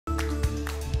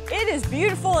It is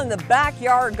beautiful in the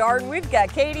backyard garden. We've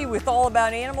got Katy with All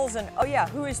About Animals, and oh yeah,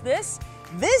 who is this?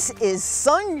 This is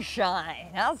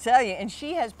Sunshine, I'll tell you, and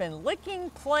she has been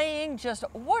licking, playing, just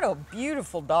what a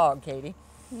beautiful dog, Katy.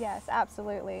 Yes,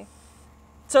 absolutely.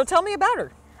 So tell me about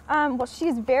her. Well,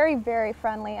 she's very, very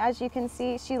friendly. As you can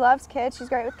see, she loves kids. She's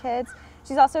great with kids.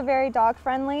 She's also very dog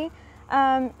friendly.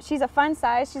 She's a fun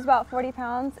size. She's about 40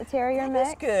 pounds, a terrier mix.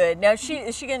 That's good. Now, is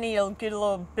she gonna need to get a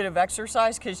little bit of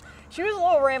exercise? Because she was a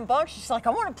little rambunctious. She's like,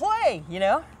 I want to play, you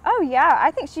know? Oh yeah, I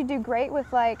think she'd do great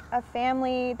with like a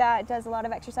family that does a lot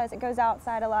of exercise, that goes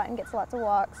outside a lot and gets lots of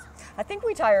walks. I think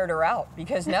we tired her out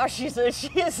because now she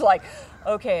is like,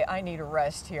 okay, I need a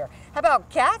rest here. How about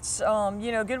cats?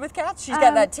 You know, good with cats? She's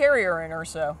got that terrier in her,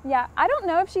 so. Yeah, I don't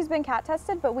know if she's been cat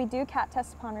tested, but we do cat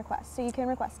test upon request, so you can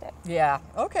request it. Yeah,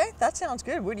 okay, that sounds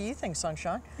good. What do you think,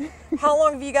 Sunshine? How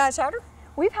long have you guys had her?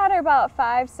 We've had her about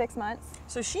 5-6 months.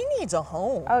 So she needs a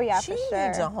home. Oh yeah, she for sure.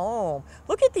 needs a home.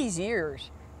 Look at these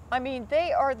ears. I mean,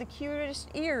 they are the cutest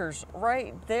ears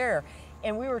right there.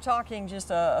 And we were talking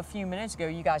just a few minutes ago.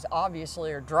 You guys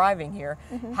obviously are driving here.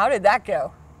 How did that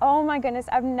go? Oh my goodness,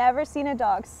 I've never seen a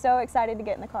dog so excited to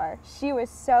get in the car. She was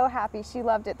so happy. She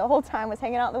loved it the whole time, was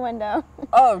hanging out the window.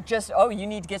 Oh, you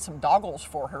need to get some doggles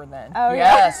for her then. Oh,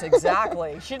 yes, yeah.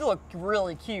 Exactly. She'd look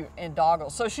really cute in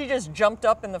doggles. So she just jumped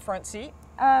up in the front seat?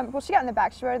 Well, she got in the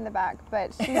back. She rode in the back,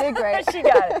 but she did great. She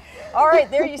got it. All right,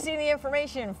 there you see the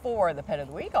information for the Pet of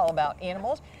the Week, All About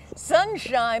Animals.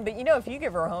 Sunshine, but you know, if you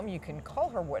give her a home, you can call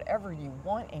her whatever you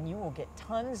want and you will get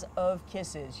tons of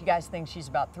kisses. You guys think she's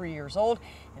about 3 years old,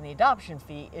 and the adoption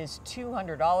fee is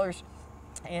 $200.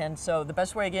 And so the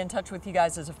best way to get in touch with you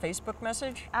guys is a Facebook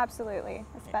message? Absolutely.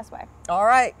 That's the best way. All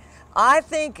right. I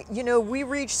think, you know, we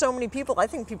reach so many people. I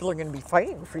think people are going to be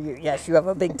fighting for you. Yes, you have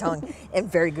a big tongue and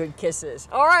very good kisses.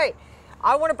 All right.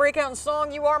 I want to break out in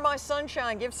song. You Are My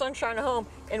Sunshine. Give Sunshine a home,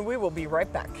 and we will be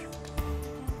right back.